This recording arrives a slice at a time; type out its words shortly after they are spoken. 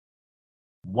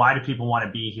why do people want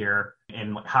to be here,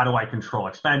 and how do I control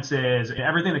expenses, and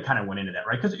everything that kind of went into that,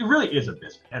 right? Because it really is a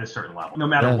business at a certain level, no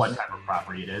matter what type of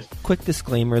property it is. Quick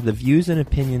disclaimer, the views and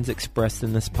opinions expressed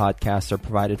in this podcast are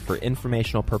provided for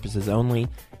informational purposes only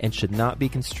and should not be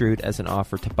construed as an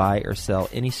offer to buy or sell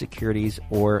any securities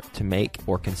or to make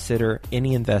or consider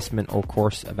any investment or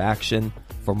course of action.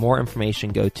 For more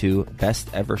information, go to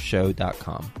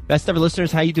bestevershow.com. Best Ever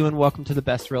listeners, how you doing? Welcome to the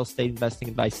Best Real Estate Investing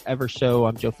Advice Ever Show.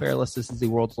 I'm Joe Fairless. This is the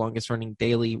world's longest running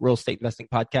daily real estate investing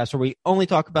podcast where we only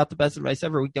talk about the best advice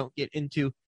ever. We don't get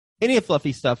into any of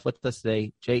fluffy stuff. With us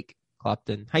today, Jake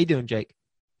Clopton. How you doing, Jake?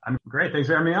 I'm great. Thanks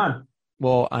for having me on.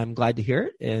 Well, I'm glad to hear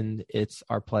it, and it's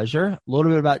our pleasure. A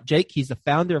little bit about Jake. He's the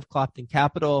founder of Clopton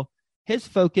Capital. His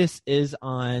focus is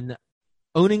on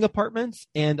owning apartments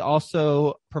and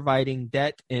also providing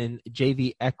debt and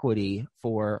JV equity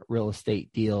for real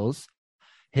estate deals.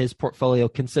 His portfolio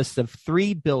consists of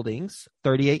 3 buildings,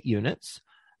 38 units.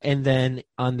 And then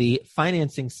on the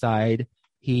financing side,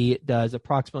 he does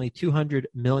approximately $200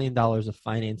 million of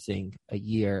financing a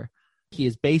year. He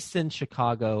is based in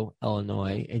Chicago,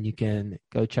 Illinois, and you can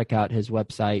go check out his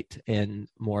website and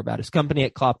more about his company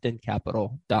at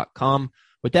cloptoncapital.com.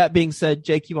 With that being said,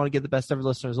 Jake, you want to give the Best Ever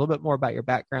listeners a little bit more about your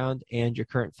background and your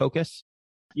current focus?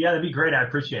 Yeah, that'd be great. I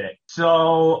appreciate it.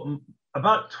 So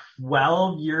about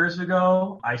 12 years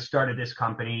ago, I started this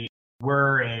company.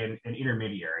 We're an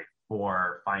intermediary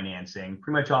for financing,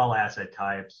 pretty much all asset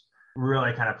types.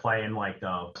 Really kind of play in like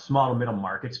the small to middle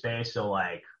market space. So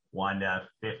like 1 to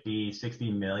 50,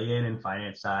 60 million in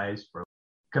finance size for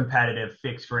competitive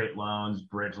fixed rate loans,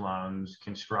 bridge loans,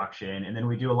 construction. And then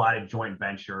we do a lot of joint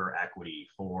venture equity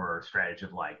for strategies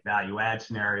of like value add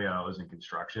scenarios and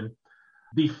construction.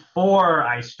 Before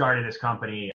I started this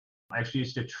company, I actually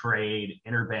used to trade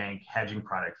interbank hedging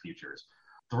product futures,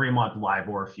 3-month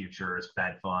LIBOR futures,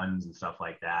 Fed funds and stuff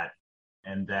like that.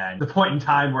 And then the point in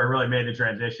time where I really made the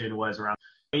transition was around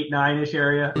 8, 9-ish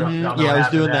area. Yeah, I was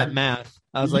doing that math.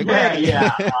 I was like,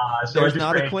 yeah. So there's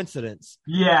not a coincidence.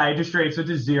 Yeah, interest rates went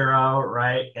to 0,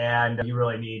 right? And you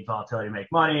really need volatility to make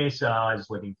money. So I was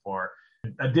looking for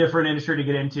a different industry to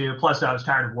get into. Plus, I was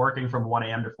tired of working from 1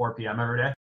 a.m. to 4 p.m. every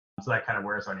day. So that kind of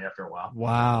wears on you after a while.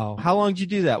 Wow. How long did you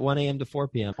do that, 1 a.m. to 4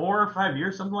 p.m.? 4 or 5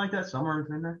 years, something like that, somewhere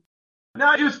between there.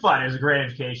 No, it was fun. It was a great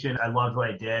education. I loved what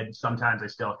I did. Sometimes I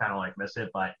still kind of like miss it,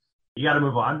 but you got to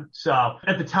move on. So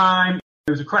at the time,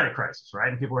 it was a credit crisis, right?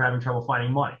 And people were having trouble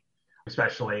finding money,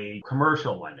 especially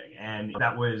commercial lending. And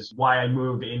that was why I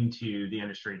moved into the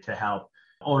industry to help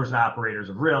owners and operators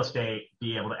of real estate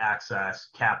be able to access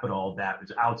capital that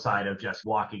was outside of just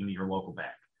walking to your local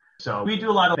bank. So we do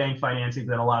a lot of bank financing,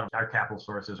 but a lot of our capital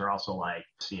sources are also like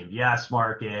CMBS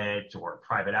market or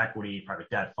private equity, private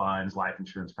debt funds, life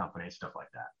insurance companies, stuff like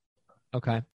that.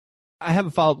 Okay. I have a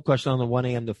follow-up question on the 1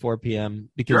 a.m. to 4 p.m.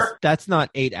 because That's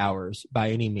not 8 hours by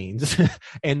any means.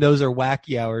 And those are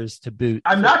wacky hours to boot.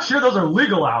 I'm not sure those are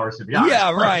legal hours, to be honest.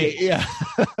 Yeah, right. Yeah.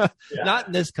 Not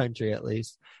in this country, at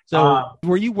least. So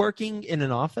were you working in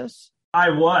an office?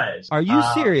 I was. Are you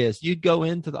serious? You'd go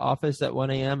into the office at 1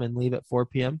 a.m. and leave at 4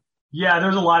 p.m.? Yeah,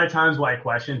 there's a lot of times why I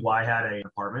questioned why I had an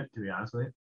apartment, to be honest with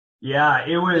you. Yeah,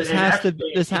 it was.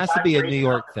 This has to be a New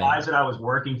York thing. The guys that I was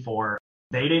working for,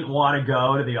 they didn't want to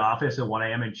go to the office at 1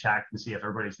 a.m. and check and see if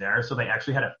everybody's there. So they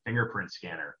actually had a fingerprint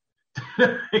scanner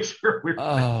to make sure we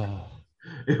were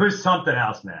It was something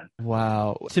else, man.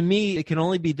 Wow. To me, it can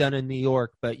only be done in New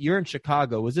York, but you're in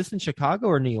Chicago. Was this in Chicago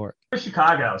or New York?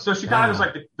 Chicago. So Chicago's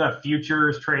like the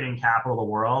futures trading capital of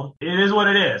the world. It is what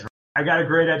it is. I got a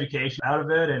great education out of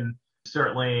it and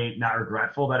certainly not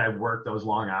regretful that I worked those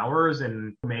long hours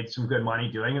and made some good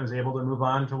money doing it and was able to move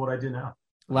on to what I do now.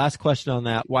 Last question on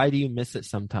that. Why do you miss it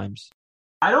sometimes?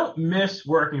 I don't miss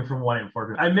working from 1 a.m. to 4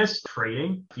 p.m. I miss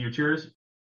trading futures.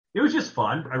 It was just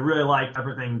fun. I really liked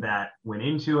everything that went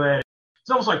into it. It's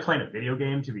almost like playing a video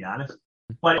game, to be honest.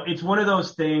 But it's one of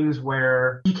those things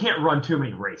where you can't run too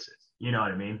many races. You know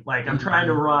what I mean? Like I'm trying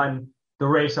to run the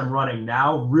race I'm running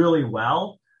now really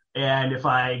well. And if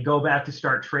I go back to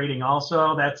start trading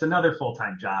also, that's another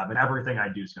full-time job and everything I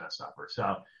do is going to suffer.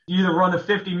 So you either run the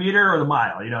 50 meter or the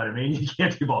mile, you know what I mean? You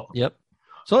can't do both. Yep.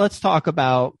 So let's talk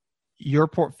about your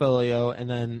portfolio and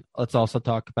then let's also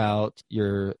talk about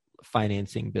your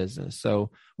financing business.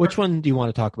 So which one do you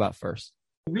want to talk about first?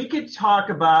 We could talk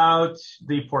about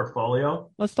the portfolio.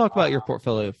 Let's talk about your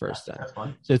portfolio first then. That's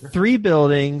fine. So 3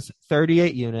 buildings,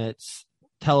 38 units.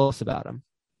 Tell us about them.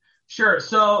 Sure.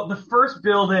 So the first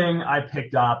building I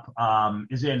picked up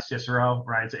is in Cicero,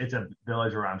 right? It's a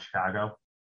village around Chicago.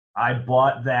 I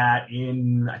bought that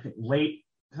in, I think, late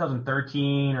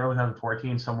 2013 or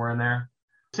 2014, somewhere in there.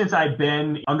 Since I've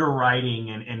been underwriting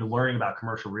and learning about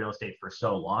commercial real estate for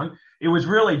so long, it was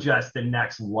really just the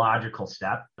next logical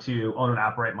step to own and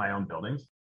operate my own buildings.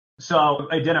 So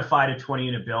identified a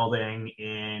 20-unit building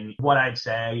in what I'd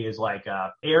say is like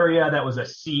a area that was a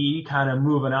C, kind of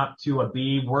moving up to a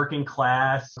B, working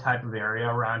class type of area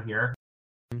around here.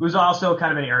 It was also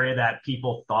kind of an area that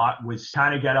people thought was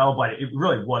kind of ghetto, but it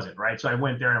really wasn't, right? So I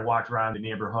went there and I walked around the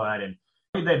neighborhood, and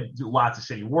they do lots of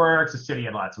city works. The city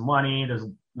had lots of money. There's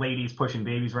ladies pushing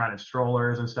babies around in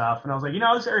strollers and stuff. And I was like,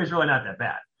 this area is really not that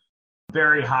bad.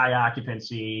 Very high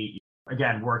occupancy,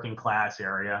 again, working class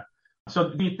area. So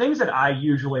the things that I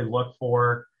usually look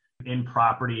for in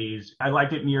properties, I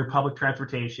like it near public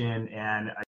transportation,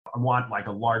 and I want like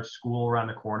a large school around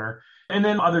the corner, and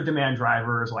then other demand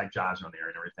drivers like jobs around the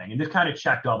area and everything, and just kind of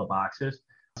checked all the boxes.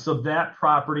 So that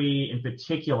property in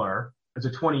particular is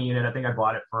a 20 unit. I think I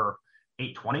bought it for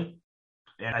 $820.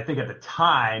 And I think at the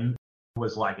time it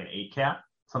was like an 8 cap,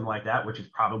 something like that, which is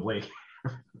probably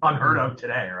unheard of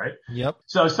today, right? Yep.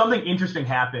 So something interesting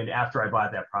happened after I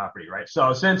bought that property, right?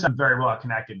 So since I'm very well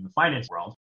connected in the finance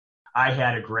world, I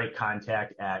had a great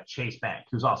contact at Chase Bank,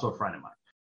 who's also a friend of mine.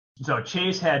 So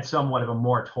Chase had somewhat of a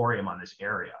moratorium on this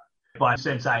area. But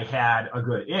since I had a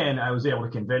good in, I was able to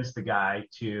convince the guy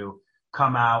to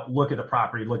come out, look at the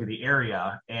property, look at the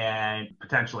area, and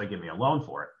potentially give me a loan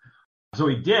for it. So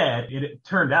he did. It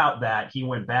turned out that he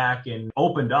went back and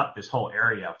opened up this whole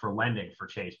area for lending for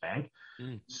Chase Bank.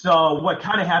 So what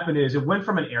kind of happened is it went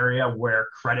from an area where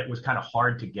credit was kind of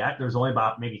hard to get. There was only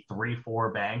about maybe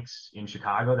 3-4 banks in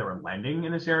Chicago that were lending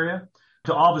in this area,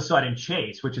 to all of a sudden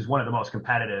Chase, which is one of the most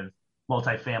competitive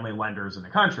multifamily lenders in the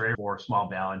country for small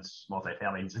balance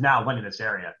multifamily, is now lending this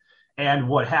area. And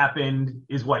what happened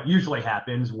is what usually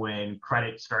happens when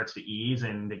credit starts to ease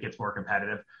and it gets more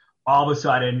competitive. All of a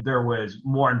sudden, there was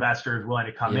more investors willing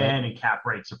to come in, and cap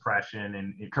rate suppression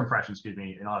and compression,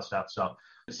 and all that stuff. So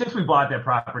since we bought that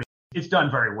property, it's done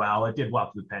very well. It did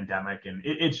well through the pandemic, and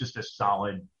it's just a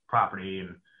solid property.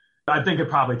 And I think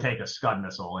it'd probably take a Scud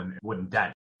missile and it wouldn't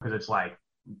dent, because it's like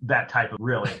that type of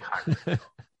really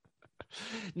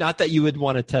Not that you would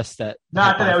want to test that.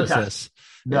 Not that I would test.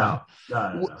 No.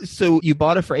 So you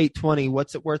bought it for $820.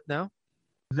 What's it worth now?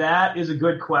 That is a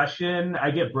good question. I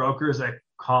get brokers that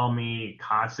call me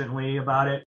constantly about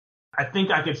it. I think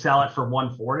I could sell it for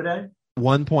 1.4 today.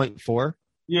 1.4?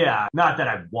 Yeah, not that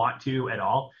I want to at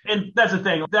all. And that's the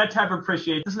thing. That type of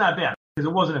appreciation is not bad, because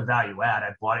it wasn't a value add.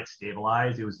 I bought it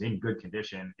stabilized. It was in good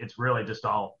condition. It's really just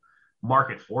all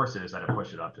market forces that have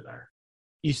pushed it up to there.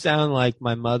 You sound like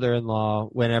my mother-in-law.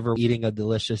 Whenever eating a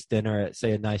delicious dinner at,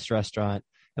 say, a nice restaurant,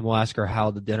 and we'll ask her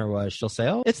how the dinner was, she'll say,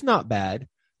 "Oh, it's not bad."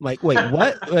 I'm like, wait,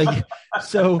 what?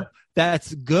 So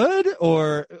that's good?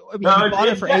 Or I mean, you bought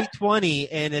it for $820,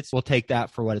 and we'll take that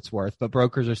for what it's worth. But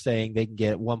brokers are saying they can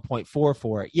get 1.4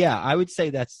 for it. Yeah, I would say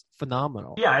that's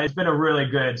phenomenal. Yeah, it's been a really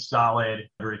good, solid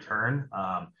return.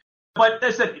 But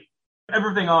that's it.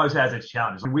 Everything always has its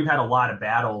challenges. We've had a lot of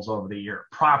battles over the year.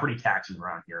 Property taxes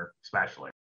around here, especially.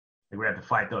 We have to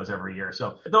fight those every year.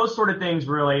 So those sort of things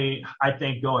really, I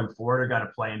think, going forward are going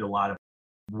to play into a lot of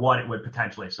what it would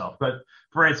potentially sell. But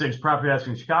for instance, property taxes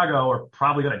in Chicago are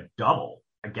probably going to double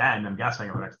again, I'm guessing,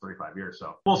 over the next 3-5 years.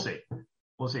 So we'll see.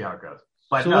 We'll see how it goes.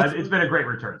 But no, it's been a great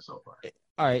return so far.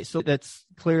 All right. So that's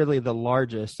clearly the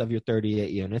largest of your 38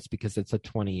 units because it's a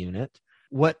 20 unit.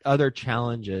 What other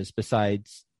challenges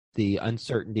besides the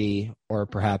uncertainty or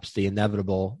perhaps the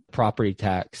inevitable property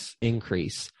tax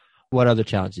increase, what other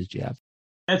challenges do you have?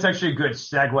 It's actually a good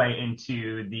segue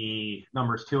into the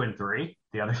numbers 2 and 3,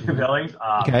 the other two buildings.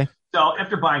 Okay. So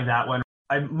after buying that one,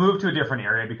 I moved to a different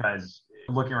area because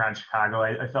looking around Chicago,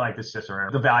 I felt like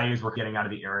the values were getting out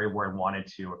of the area where I wanted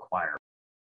to acquire.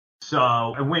 So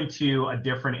I went to a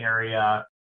different area.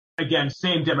 Again,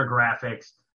 same demographics,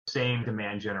 same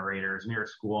demand generators, near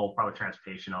school, public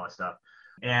transportation, all that stuff.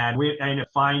 And we ended up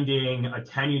finding a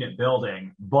 10-unit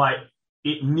building, but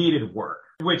it needed work,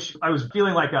 which I was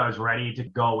feeling like I was ready to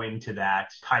go into that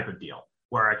type of deal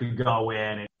where I could go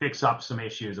in and fix up some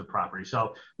issues of property.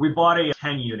 So we bought a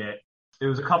 10-unit. It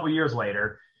was a couple of years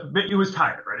later, but it was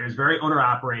tired, right? It was very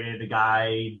owner-operated. The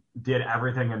guy did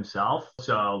everything himself,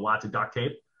 so lots of duct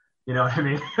tape. You know what I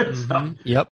mean? Mm-hmm.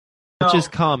 Yep. Which is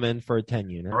common for a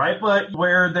 10-unit. Right, but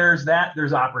where there's that,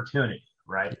 there's opportunity,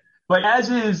 right? But as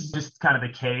is just kind of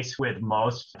the case with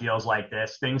most deals like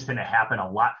this, things tend to happen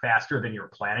a lot faster than you're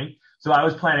planning. So I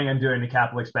was planning on doing the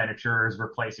capital expenditures,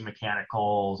 replacing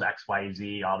mechanicals, X, Y,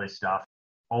 Z, all this stuff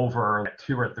over a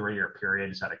 2 or 3 year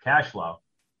period to set a cash flow.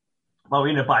 Well, we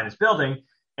ended up buying this building,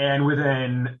 and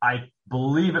within, I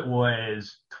believe it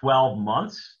was 12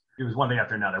 months, it was one thing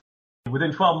after another.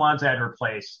 Within 12 months, I had to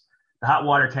replace the hot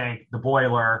water tank, the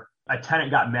boiler. A tenant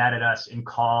got mad at us and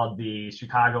called the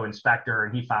Chicago inspector,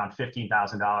 and he found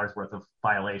 $15,000 worth of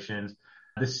violations.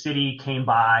 The city came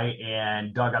by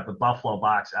and dug up the Buffalo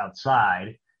box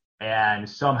outside, and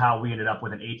somehow we ended up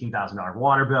with an $18,000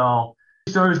 water bill.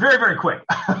 So it was very, very quick.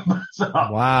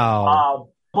 Wow.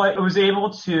 But it was able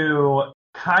to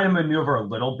kind of maneuver a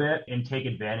little bit and take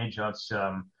advantage of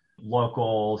some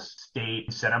local state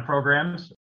incentive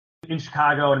programs. In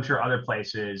Chicago, and I'm sure other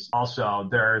places, also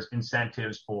there's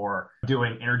incentives for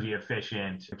doing energy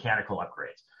efficient mechanical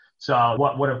upgrades. So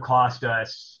what would have cost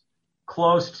us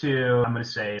close to, I'm going to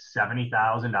say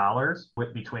 $70,000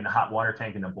 between the hot water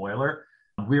tank and the boiler,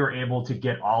 we were able to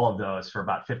get all of those for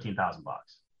about $15,000.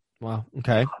 Wow.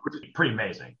 Okay. Which is pretty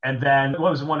amazing. And then what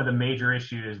was one of the major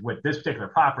issues with this particular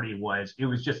property was it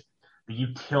was just the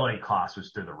utility cost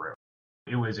was through the roof.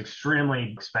 It was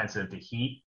extremely expensive to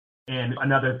heat. And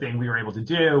another thing we were able to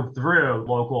do through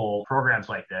local programs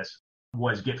like this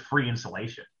was get free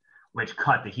insulation, which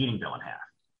cut the heating bill in half.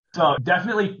 So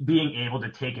definitely being able to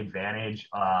take advantage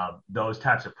of those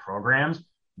types of programs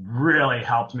really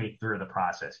helped me through the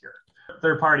process here.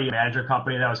 Third-party manager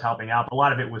company that was helping out. A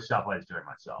lot of it was stuff I was doing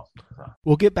myself. So.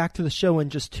 We'll get back to the show in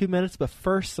just 2 minutes, but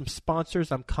first, some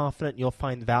sponsors I'm confident you'll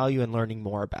find value in learning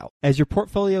more about. As your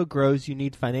portfolio grows, you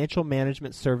need financial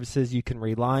management services you can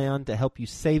rely on to help you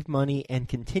save money and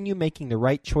continue making the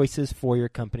right choices for your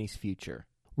company's future.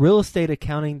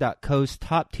 RealestateAccounting.co's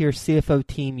top-tier CFO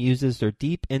team uses their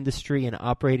deep industry and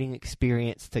operating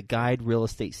experience to guide real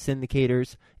estate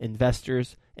syndicators,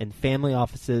 investors, and family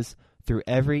offices through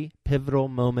every pivotal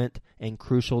moment and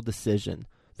crucial decision.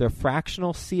 Their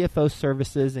fractional CFO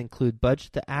services include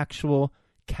budget to actual,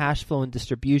 cash flow and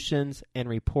distributions, and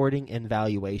reporting and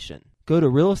valuation. Go to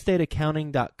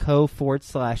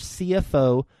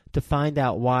realestateaccounting.co/CFO to find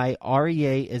out why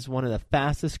REA is one of the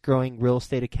fastest growing real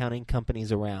estate accounting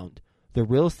companies around. The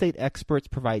real estate experts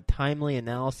provide timely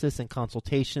analysis and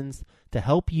consultations to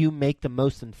help you make the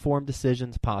most informed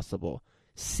decisions possible.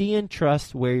 See and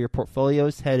trust where your portfolio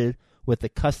is headed with the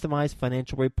customized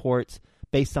financial reports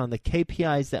based on the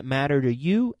KPIs that matter to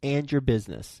you and your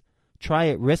business. Try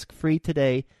it risk-free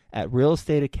today at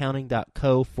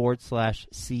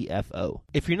realestateaccounting.co/CFO.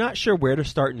 If you're not sure where to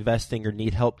start investing or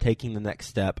need help taking the next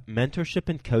step, mentorship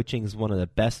and coaching is one of the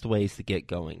best ways to get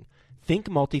going. Think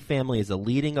Multifamily is a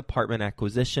leading apartment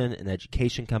acquisition and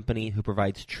education company who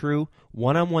provides true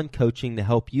one-on-one coaching to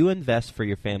help you invest for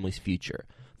your family's future.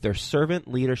 Their servant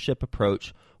leadership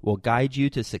approach will guide you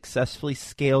to successfully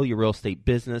scale your real estate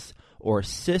business or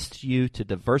assist you to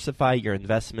diversify your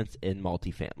investments in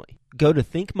multifamily. Go to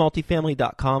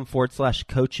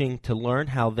thinkmultifamily.com/coaching to learn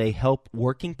how they help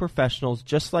working professionals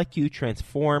just like you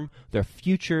transform their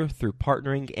future through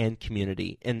partnering and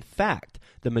community. In fact,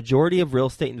 the majority of real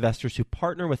estate investors who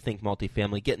partner with Think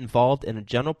Multifamily get involved in a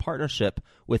general partnership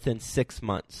within 6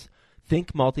 months.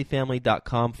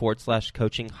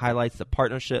 thinkmultifamily.com/coaching highlights the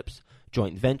partnerships,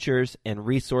 joint ventures, and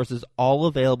resources all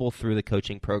available through the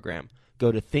coaching program. Go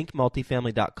to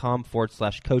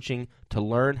thinkmultifamily.com/coaching to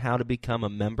learn how to become a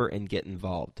member and get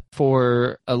involved.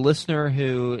 For a listener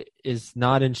who is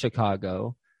not in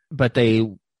Chicago, but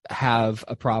they have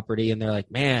a property and they're like,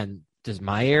 man, does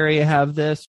my area have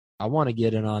this? I want to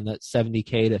get in on that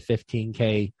 $70K to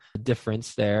 $15K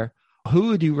difference there. Who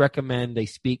would you recommend they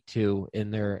speak to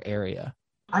in their area?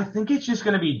 I think it's just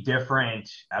going to be different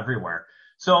everywhere.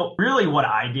 So really what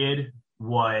I did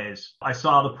was I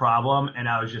saw the problem and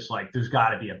I was just like, there's got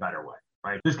to be a better way,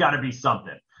 right? There's got to be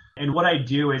something. And what I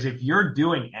do is if you're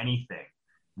doing anything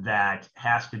that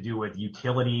has to do with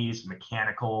utilities,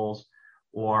 mechanicals,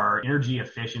 or energy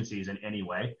efficiencies in any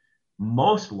way,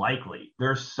 most likely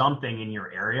there's something in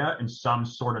your area and some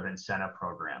sort of incentive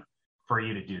program for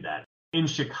you to do that. In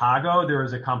Chicago, there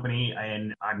was a company,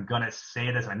 and I'm going to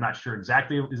say this, I'm not sure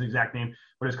exactly his exact name,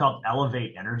 but it's called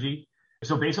Elevate Energy.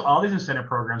 So basically, all these incentive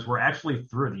programs were actually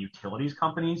through the utilities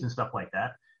companies and stuff like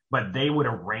that, but they would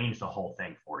arrange the whole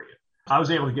thing for you. I was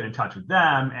able to get in touch with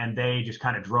them, and they just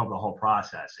kind of drove the whole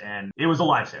process, and it was a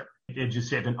lifesaver. It just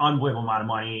saved an unbelievable amount of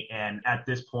money, and at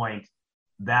this point,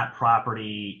 that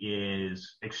property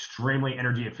is extremely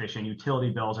energy efficient.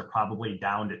 Utility bills are probably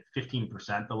down to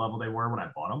 15% the level they were when I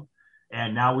bought them.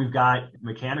 And now we've got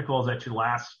mechanicals that should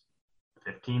last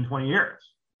 15, 20 years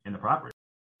in the property.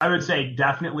 I would say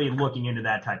definitely looking into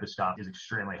that type of stuff is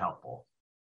extremely helpful.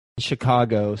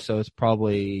 Chicago, so it's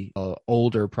probably an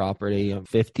older property,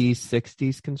 50s,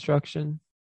 60s construction?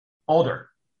 Older.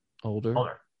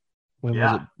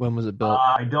 When was it built?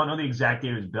 I don't know the exact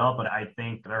date it was built, but I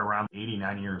think they're around 80,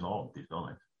 90 years old, these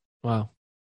buildings. Wow.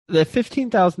 The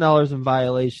 $15,000 in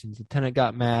violations, the tenant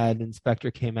got mad,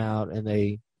 inspector came out, and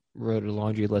they wrote a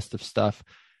laundry list of stuff.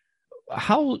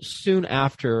 How soon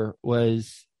after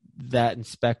was that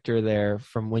inspector there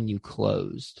from when you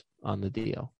closed on the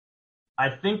deal? I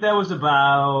think that was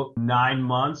about 9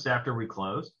 months after we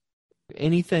closed.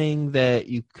 Anything that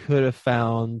you could have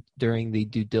found during the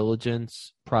due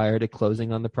diligence prior to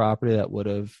closing on the property that would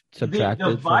have subtracted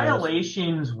The from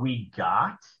violations we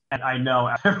got, and I know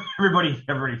everybody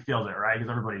feels it, right? Because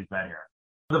everybody's been here.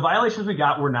 The violations we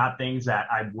got were not things that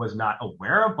I was not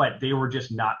aware of, but they were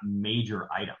just not major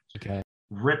items. Okay.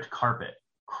 Ripped carpet,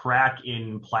 crack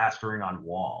in plastering on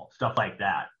wall, stuff like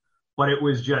that. But it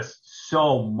was just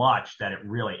so much that it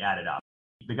really added up.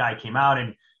 The guy came out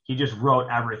and he just wrote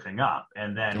everything up.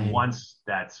 And then once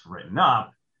that's written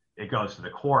up, it goes to the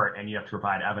court and you have to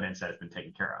provide evidence that it's been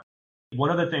taken care of. One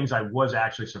of the things I was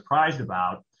actually surprised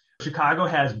about, Chicago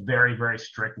has very, very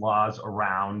strict laws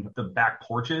around the back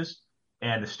porches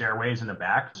and the stairways in the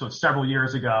back. So several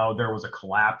years ago, there was a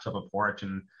collapse of a porch,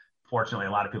 and fortunately,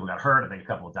 a lot of people got hurt. I think a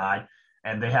couple died.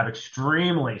 And they have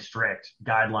extremely strict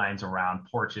guidelines around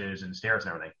porches and stairs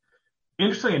and everything.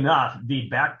 Interestingly enough, the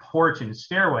back porch and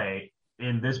stairway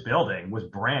in this building was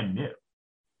brand new.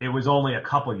 It was only a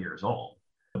couple years old.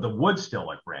 The wood still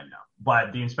looked brand new,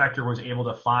 but the inspector was able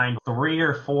to find 3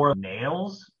 or 4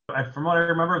 nails, from what I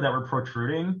remember, that were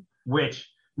protruding, which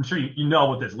I'm sure you know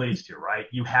what this leads to, right?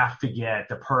 You have to get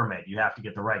the permit. You have to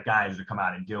get the right guys to come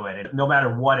out and do it. And no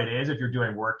matter what it is, if you're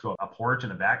doing work to a porch in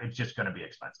the back, it's just going to be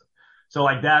expensive. So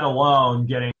like that alone,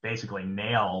 getting basically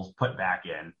nails put back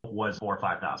in was $4,000 or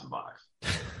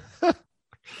 $5,000.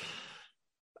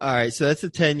 All right. So that's a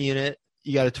 10 unit.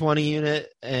 You got a 20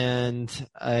 unit and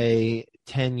a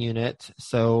 10 unit.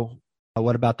 So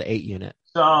what about the 8 unit?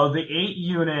 So the 8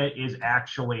 unit is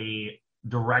actually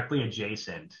directly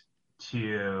adjacent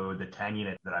to the 10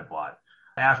 unit that I bought.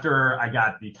 After I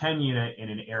got the 10 unit in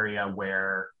an area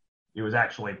where it was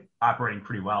actually operating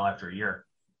pretty well after a year,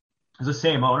 it was the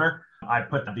same owner. I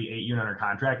put the 8 unit under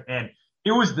contract and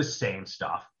it was the same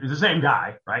stuff. It was the same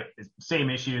guy, right? Same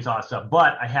issues, all that stuff.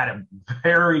 But I had a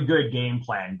very good game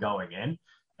plan going in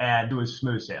and it was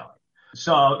smooth sailing.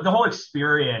 So the whole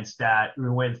experience that we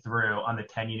went through on the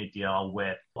 10 unit deal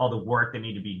with all the work that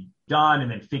needed to be done and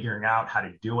then figuring out how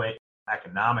to do it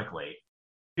economically,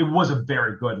 it was a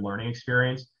very good learning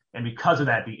experience. And because of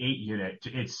that, the 8 unit,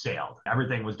 it sailed.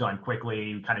 Everything was done quickly.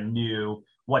 You kind of knew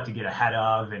what to get ahead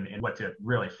of and what to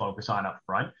really focus on up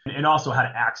front, and also how to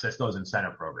access those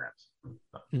incentive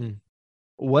programs.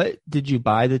 What did you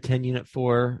buy the 10 unit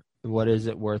for? What is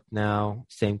it worth now?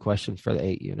 Same question for the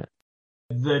 8 unit.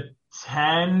 The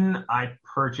 10 I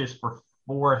purchased for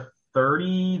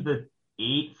 $430, the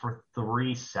 8 for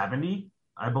 $370,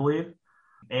 I believe.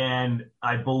 And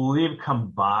I believe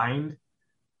combined,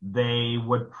 they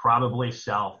would probably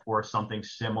sell for something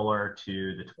similar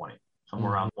to the 20,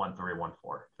 somewhere around 1.3,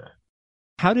 1.4.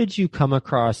 How did you come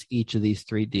across each of these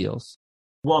 3 deals?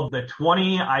 Well, the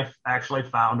 20 I actually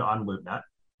found on LoopNet.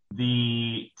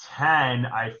 The 10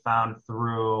 I found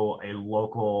through a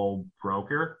local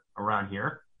broker around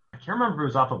here. I can't remember if it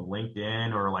was off of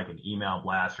LinkedIn or like an email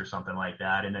blast or something like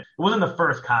that. And it wasn't the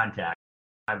first contact.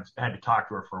 I've had to talk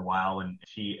to her for a while and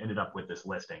she ended up with this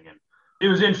listing. And it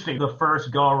was interesting. The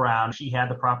first go around, she had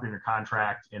the property under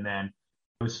contract, and then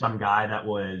it was some guy that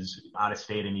was out of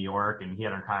state in New York and he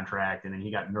had her contract, and then he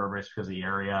got nervous because of the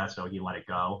area, so he let it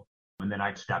go. And then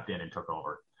I stepped in and took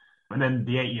over. And then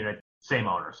the 8 unit, same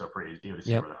owner, so pretty easy to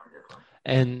see where that would get from.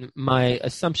 And my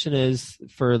assumption is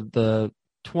for the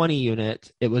 20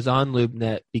 unit, it was on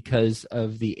LoopNet because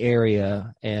of the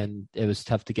area and it was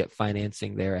tough to get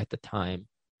financing there at the time.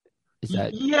 Is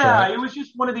that correct? It was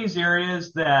just one of these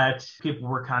areas that people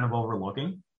were kind of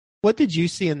overlooking. What did you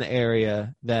see in the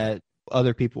area that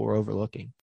other people were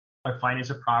overlooking? I financed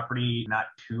a property not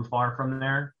too far from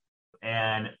there,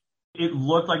 and it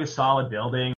looked like a solid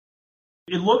building.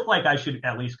 It looked like I should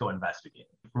at least go investigate,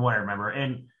 from what I remember,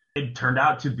 and it turned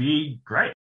out to be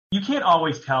great. You can't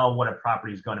always tell what a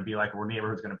property is going to be like or a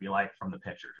neighborhood's going to be like from the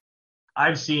pictures.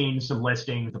 I've seen some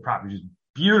listings, the property is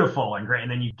beautiful and great,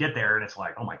 and then you get there and it's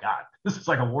like, oh my God, this is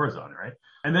like a war zone, right?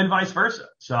 And then vice versa.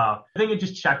 So I think it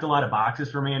just checked a lot of boxes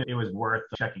for me and it was worth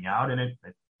checking out, and it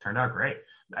turned out great.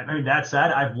 I mean, that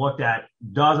said, I've looked at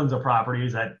dozens of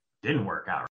properties that didn't work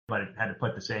out, but it had to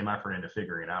put the same effort into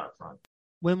figuring it out up front.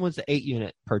 When was the 8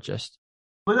 unit purchased?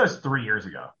 Well, that was 3 years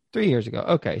ago. 3 years ago.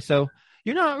 Okay. So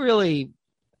you're not really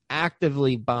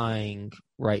actively buying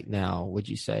right now, would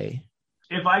you say?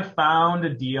 If I found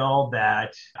a deal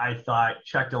that I thought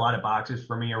checked a lot of boxes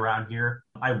for me around here,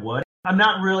 I would. I'm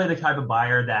not really the type of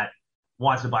buyer that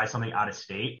wants to buy something out of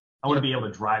state. I want to be able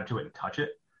to drive to it and touch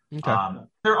it. Okay.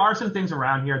 There are some things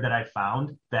around here that I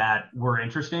found that were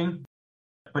interesting,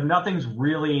 but nothing's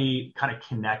really kind of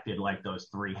connected like those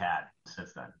three had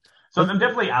since then. So I'm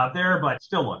definitely out there, but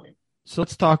still looking. So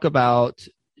let's talk about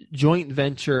joint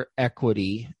venture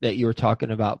equity that you were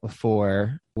talking about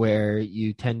before, where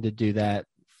you tend to do that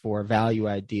for value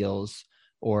add deals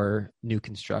or new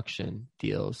construction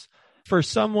deals. For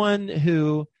someone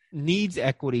who needs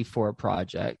equity for a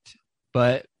project,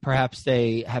 but perhaps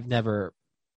they have never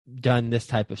done this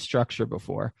type of structure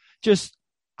before, just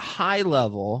high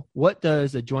level, what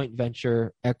does a joint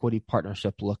venture equity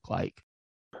partnership look like?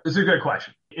 It's a good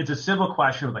question. It's a simple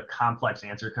question with a complex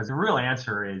answer because the real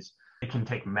answer is it can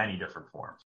take many different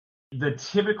forms. The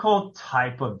typical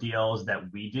type of deals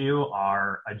that we do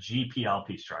are a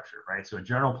GPLP structure, right? So a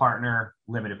general partner,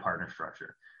 limited partner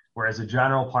structure. Whereas a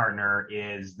general partner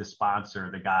is the sponsor,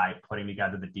 the guy putting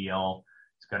together the deal.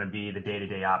 It's going to be the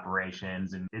day-to-day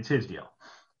operations, and it's his deal.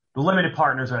 The limited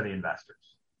partners are the investors.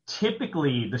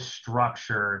 Typically, the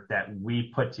structure that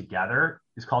we put together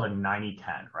is called a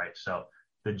 90-10, right? So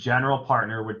the general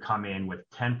partner would come in with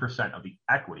 10% of the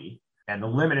equity, and the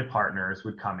limited partners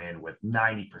would come in with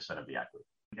 90% of the equity.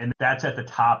 And that's at the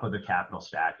top of the capital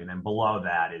stack. And then below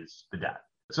that is the debt.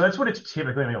 So that's what it's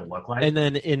typically going to look like. And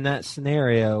then in that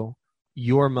scenario,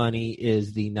 your money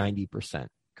is the 90%,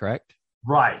 correct?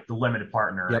 Right. The limited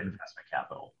partner investment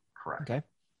capital. Correct. Okay.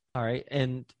 All right.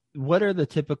 And what are the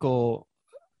typical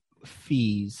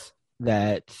fees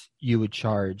that you would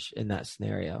charge in that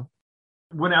scenario?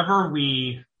 Whenever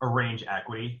we arrange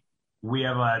equity, we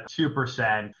have a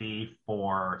 2% fee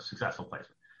for successful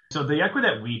placement. So the equity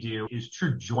that we do is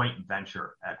true joint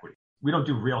venture equity. We don't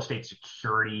do real estate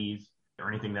securities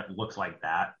or anything that looks like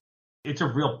that. It's a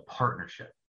real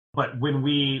partnership. But when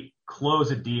we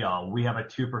close a deal, we have a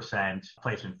 2%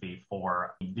 placement fee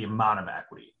for the amount of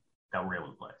equity that we're able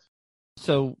to place.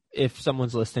 So if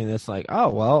someone's listening to this like, oh,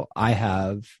 well, I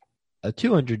have a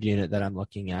 200 unit that I'm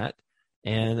looking at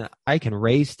and I can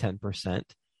raise 10%.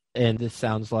 And this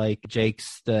sounds like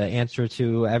Jake's the answer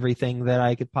to everything that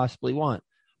I could possibly want.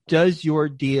 Does your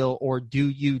deal or do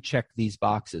you check these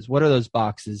boxes? What are those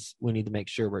boxes we need to make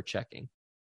sure we're checking?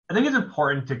 I think it's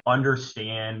important to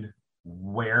understand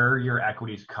where your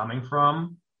equity is coming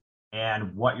from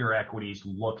and what your equity is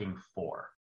looking for.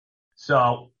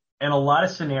 So in a lot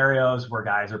of scenarios where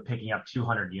guys are picking up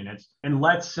 200 units, and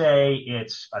let's say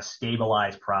it's a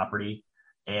stabilized property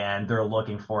and they're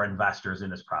looking for investors in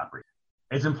this property.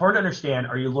 It's important to understand,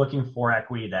 are you looking for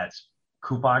equity that's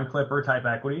coupon clipper type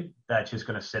equity that's just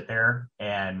going to sit there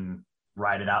and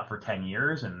ride it out for 10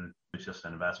 years and it's just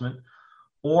an investment?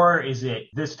 Or is it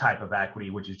this type of equity,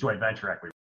 which is joint venture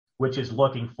equity, which is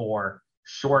looking for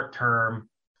short-term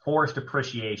forced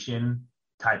appreciation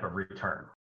type of return?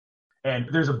 And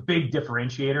there's a big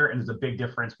differentiator and there's a big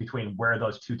difference between where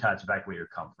those two types of equity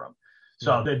come from.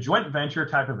 So the joint venture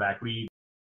type of equity,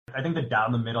 I think the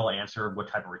down the middle answer of what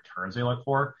type of returns they look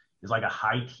for is like a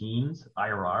high teens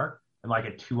IRR and like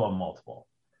a 2.0 multiple.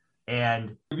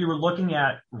 And if you were looking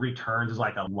at returns as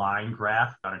like a line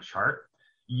graph on a chart,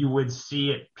 you would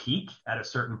see it peak at a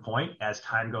certain point as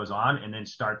time goes on and then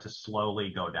start to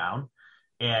slowly go down.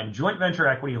 And joint venture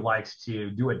equity likes to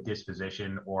do a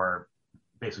disposition or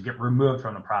basically get removed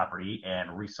from the property and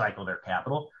recycle their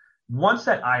capital once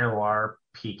that IRR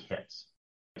peak hits.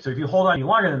 So if you hold on any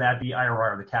longer than that, the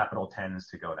IRR of the capital tends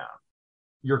to go down.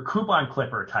 Your coupon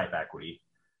clipper type equity,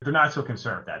 they're not so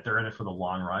concerned with that. They're in it for the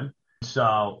long run.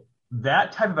 So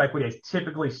that type of equity I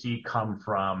typically see come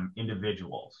from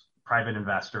individuals, private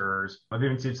investors. I've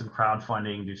even seen some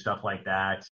crowdfunding, do stuff like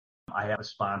that. I have a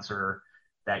sponsor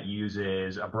that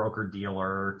uses a broker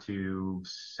dealer to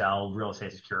sell real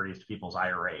estate securities to people's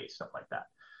IRAs, stuff like that.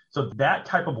 So that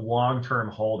type of long-term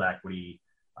hold equity,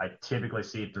 I typically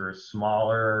see through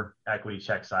smaller equity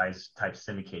check size type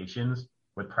syndications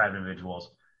with private individuals.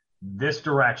 This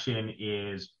direction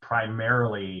is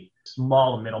primarily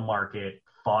small and middle market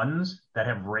funds that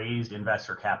have raised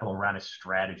investor capital around a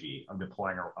strategy of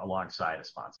deploying alongside a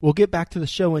sponsor. We'll get back to the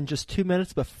show in just 2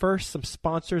 minutes, but first, some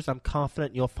sponsors I'm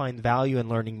confident you'll find value in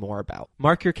learning more about.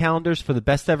 Mark your calendars for the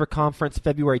Best Ever Conference,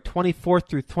 February 24th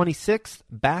through 26th,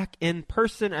 back in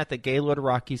person at the Gaylord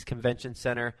Rockies Convention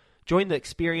Center. Join the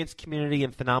experienced community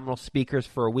and phenomenal speakers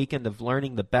for a weekend of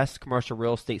learning the best commercial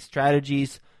real estate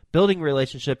strategies, building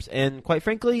relationships, and quite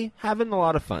frankly, having a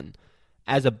lot of fun.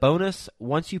 As a bonus,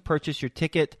 once you purchase your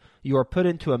ticket, you are put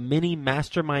into a mini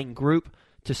mastermind group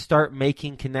to start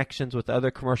making connections with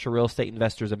other commercial real estate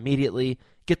investors immediately.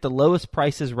 Get the lowest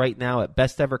prices right now at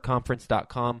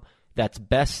besteverconference.com. That's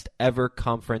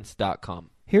besteverconference.com.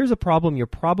 Here's a problem you're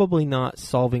probably not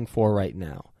solving for right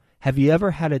now. Have you ever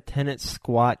had a tenant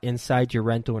squat inside your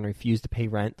rental and refuse to pay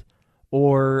rent?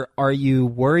 Or are you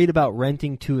worried about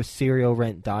renting to a serial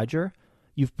rent dodger?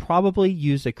 You've probably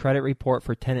used a credit report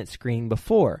for tenant screening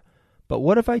before. But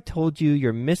what if I told you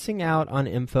you're missing out on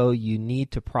info you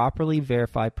need to properly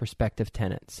verify prospective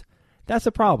tenants? That's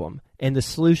a problem, and the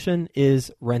solution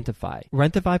is Rentify.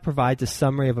 Rentify provides a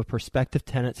summary of a prospective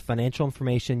tenant's financial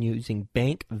information using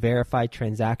bank-verified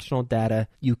transactional data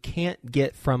you can't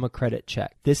get from a credit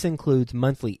check. This includes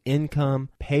monthly income,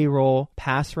 payroll,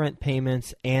 past rent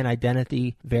payments, and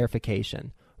identity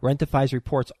verification. Rentify's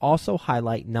reports also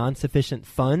highlight non-sufficient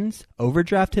funds,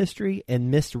 overdraft history,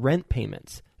 and missed rent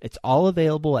payments. It's all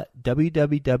available at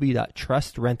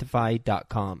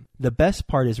www.trustrentify.com. The best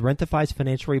part is Rentify's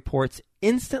financial reports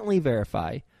instantly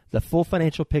verify the full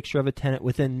financial picture of a tenant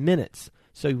within minutes,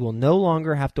 so you will no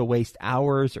longer have to waste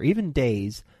hours or even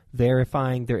days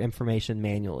verifying their information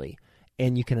manually.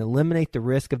 And you can eliminate the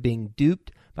risk of being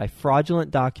duped by fraudulent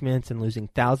documents and losing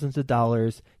thousands of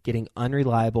dollars getting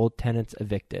unreliable tenants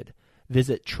evicted.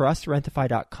 Visit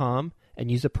trustrentify.com and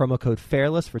use the promo code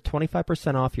FAIRLESS for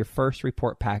 25% off your first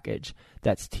report package.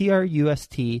 That's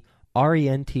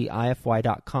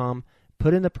trustrentify.com.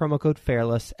 Put in the promo code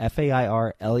FAIRLESS,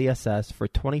 FAIRLESS, for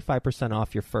 25%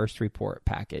 off your first report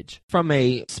package. From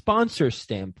a sponsor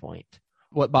standpoint,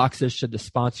 what boxes should the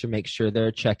sponsor make sure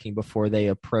they're checking before they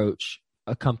approach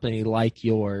a company like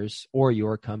yours or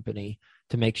your company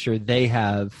to make sure they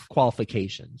have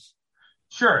qualifications?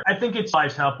 Sure. I think it's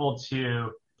always helpful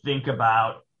to think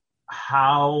about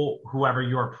how whoever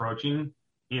you're approaching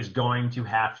is going to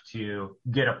have to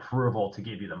get approval to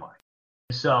give you the money.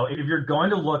 So if you're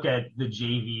going to look at the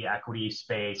JV equity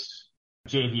space,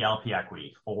 JV LP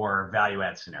equity for value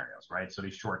add scenarios, right? So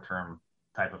these short-term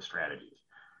type of strategies.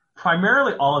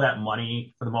 Primarily all of that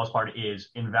money, for the most part, is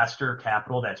investor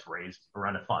capital that's raised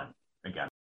around a fund, again.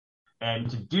 And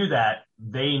to do that,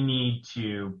 they need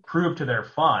to prove to their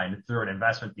fund through an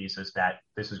investment thesis that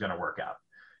this is going to work out.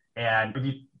 And if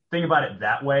you think about it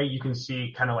that way, you can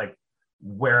see kind of like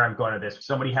where I'm going to this.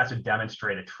 Somebody has to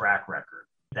demonstrate a track record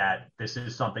that this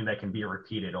is something that can be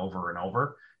repeated over and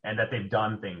over and that they've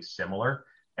done things similar.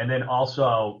 And then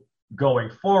also going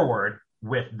forward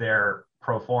with their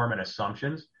pro forma and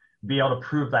assumptions, be able to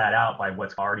prove that out by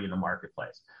what's already in the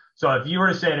marketplace. So if you were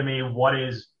to say to me, what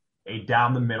is a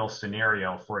down the middle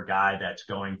scenario for a guy that's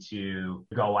going to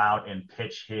go out and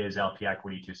pitch his LP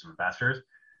equity to some investors,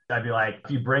 I'd be like,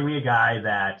 if you bring me a guy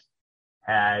that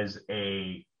has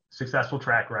a successful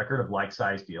track record of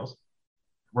like-sized deals,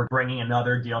 we're bringing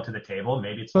another deal to the table.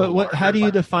 Maybe it's how do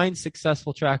you define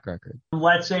successful track record?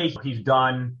 Let's say he's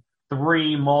done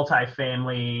 3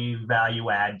 multifamily value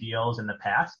add deals in the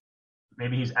past.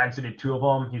 Maybe he's exited 2 of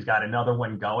them. He's got another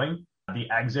one going. The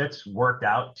exits worked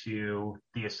out to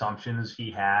the assumptions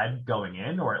he had going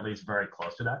in, or at least very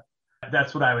close to that.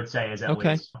 That's what I would say is at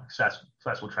least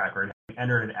successful track record. He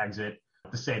entered and exit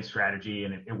the same strategy,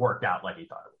 and it worked out like he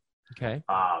thought it would. Okay.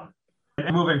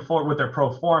 And moving forward with their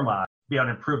pro forma, be able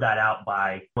to prove that out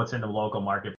by what's in the local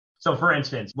market. So for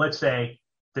instance, let's say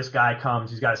this guy comes,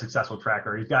 he's got a successful track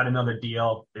record. He's got another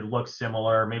deal. It looks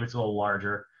similar. Maybe it's a little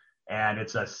larger. And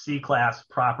it's a C-class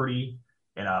property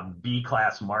in a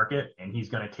B-class market, and he's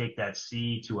going to take that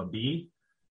C to a B.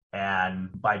 And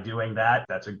by doing that,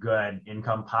 that's a good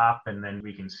income pop, and then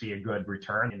we can see a good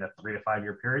return in a 3 to 5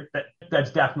 year period.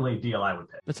 That's definitely a deal I would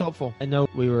pick. That's helpful. I know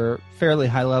we were fairly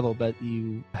high level, but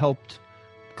you helped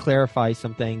clarify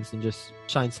some things and just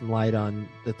shine some light on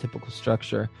the typical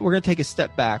structure. We're going to take a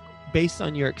step back. Based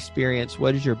on your experience,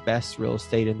 what is your best real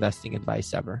estate investing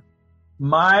advice ever?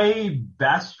 My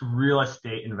best real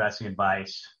estate investing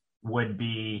advice would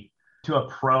be to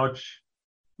approach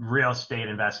real estate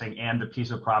investing and the piece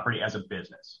of property as a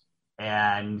business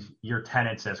and your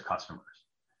tenants as customers.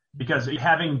 Because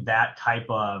having that type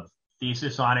of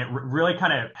thesis on it really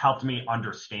kind of helped me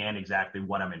understand exactly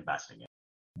what I'm investing in.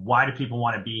 Why do people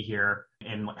want to be here?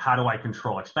 And how do I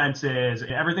control expenses?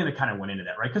 And everything that kind of went into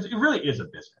that, right? Because it really is a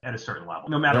business at a certain level,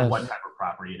 no matter what type of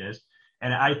property it is.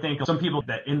 And I think some people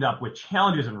that end up with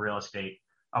challenges in real estate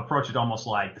approach it almost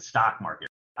like the stock market.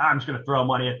 I'm just going to throw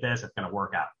money at this. It's going to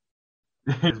work out.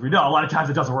 We know a lot of times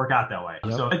it doesn't work out that way.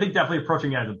 Yep. So I think definitely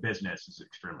approaching it as a business is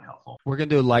extremely helpful. We're going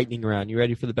to do a lightning round. You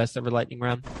ready for the best ever lightning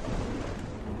round?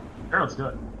 Sure, let's do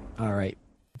it. All right.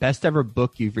 Best ever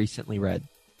book you've recently read?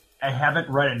 I haven't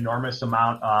read an enormous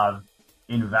amount of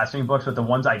investing books, but the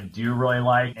ones I do really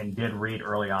like and did read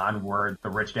early on were the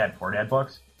Rich Dad Poor Dad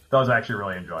books. Those I actually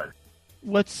really enjoyed.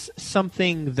 What's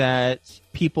something that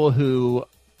people who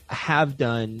have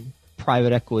done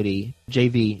private equity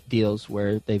JV deals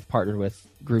where they've partnered with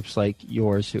groups like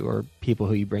yours who are people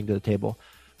who you bring to the table,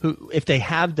 who, if they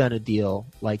have done a deal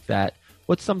like that,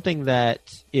 what's something that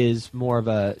is more of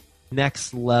a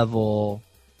next level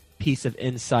piece of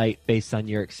insight based on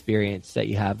your experience that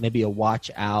you have? Maybe a watch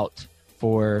out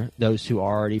for those who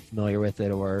are already familiar with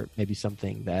it, or maybe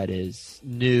something that is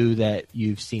new that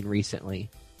you've seen recently?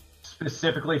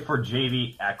 Specifically for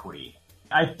JV equity,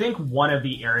 I think one of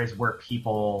the areas where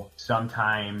people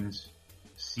sometimes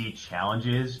see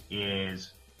challenges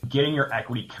is getting your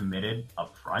equity committed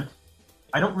up front.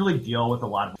 I don't really deal with a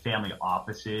lot of family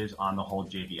offices on the whole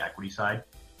JV equity side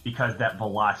because that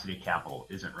velocity capital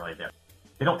isn't really there.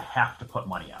 They don't have to put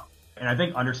money out. And I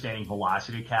think understanding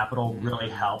velocity capital really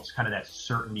helps kind of that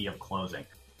certainty of closing.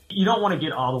 You don't want to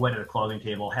get all the way to the closing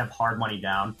table, have hard money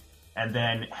down, and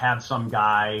then have some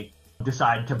guy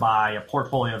decide to buy a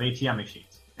portfolio of ATM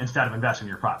machines instead of investing in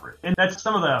your property. And that's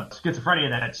some of the schizophrenia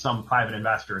that some private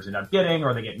investors end up getting,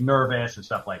 or they get nervous and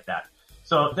stuff like that.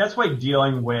 So that's why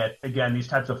dealing with, again, these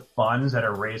types of funds that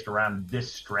are raised around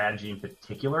this strategy in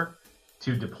particular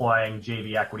to deploying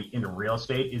JV equity into real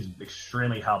estate is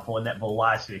extremely helpful, and that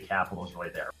velocity of capital is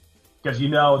really there. Because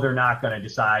they're not going to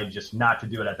decide just not to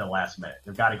do it at the last minute.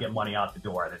 They've got to get money out the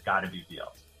door. They've got to do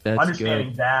deals. That's understanding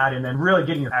good. that, and then really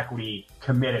getting your equity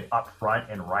committed up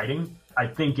front in writing, I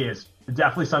think is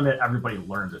definitely something that everybody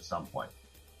learns at some point.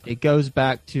 It goes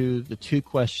back to the two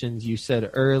questions you said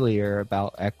earlier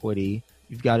about equity.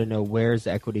 You've got to know where's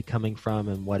the equity coming from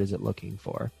and what is it looking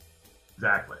for.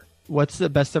 Exactly. What's the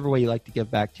best ever way you like to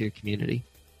give back to your community?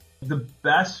 The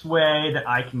best way that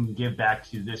I can give back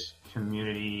to this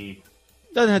community...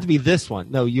 Doesn't have to be this one.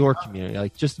 No, your community.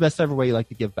 Like, just the best ever way you like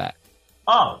to give back.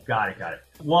 Oh, got it.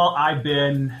 Well, I've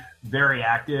been very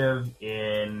active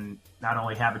in not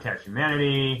only Habitat for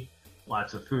Humanity,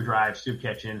 lots of food drives, soup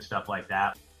kitchens, stuff like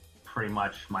that, pretty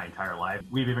much my entire life.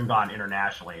 We've even gone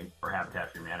internationally for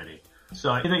Habitat for Humanity.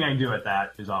 So anything I can do with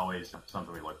that is always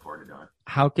something we look forward to doing.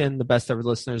 How can the best ever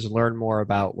listeners learn more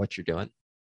about what you're doing?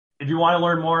 If you want to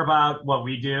learn more about what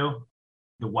we do,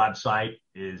 the website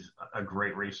is a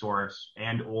great resource,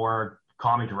 and or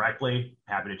call me directly.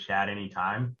 Happy to chat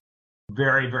anytime.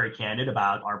 Very, very candid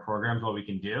about our programs, what we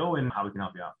can do, and how we can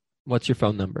help you out. What's your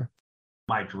phone number?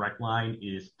 My direct line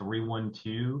is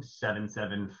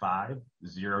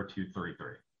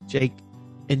 312-775-0233. Jake,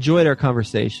 enjoyed our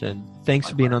conversation. Thanks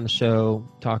for being on the show,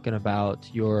 talking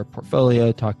about your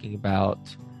portfolio, talking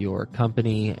about your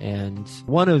company, and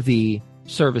one of the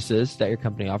services that your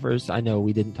company offers. I know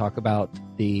we didn't talk about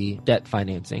the debt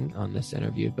financing on this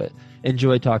interview, but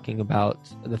enjoyed talking about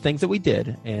the things that we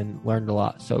did and learned a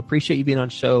lot. So appreciate you being on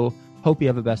the show. Hope you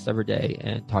have a best ever day,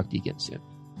 and talk to you again soon.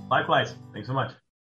 Likewise. Thanks so much.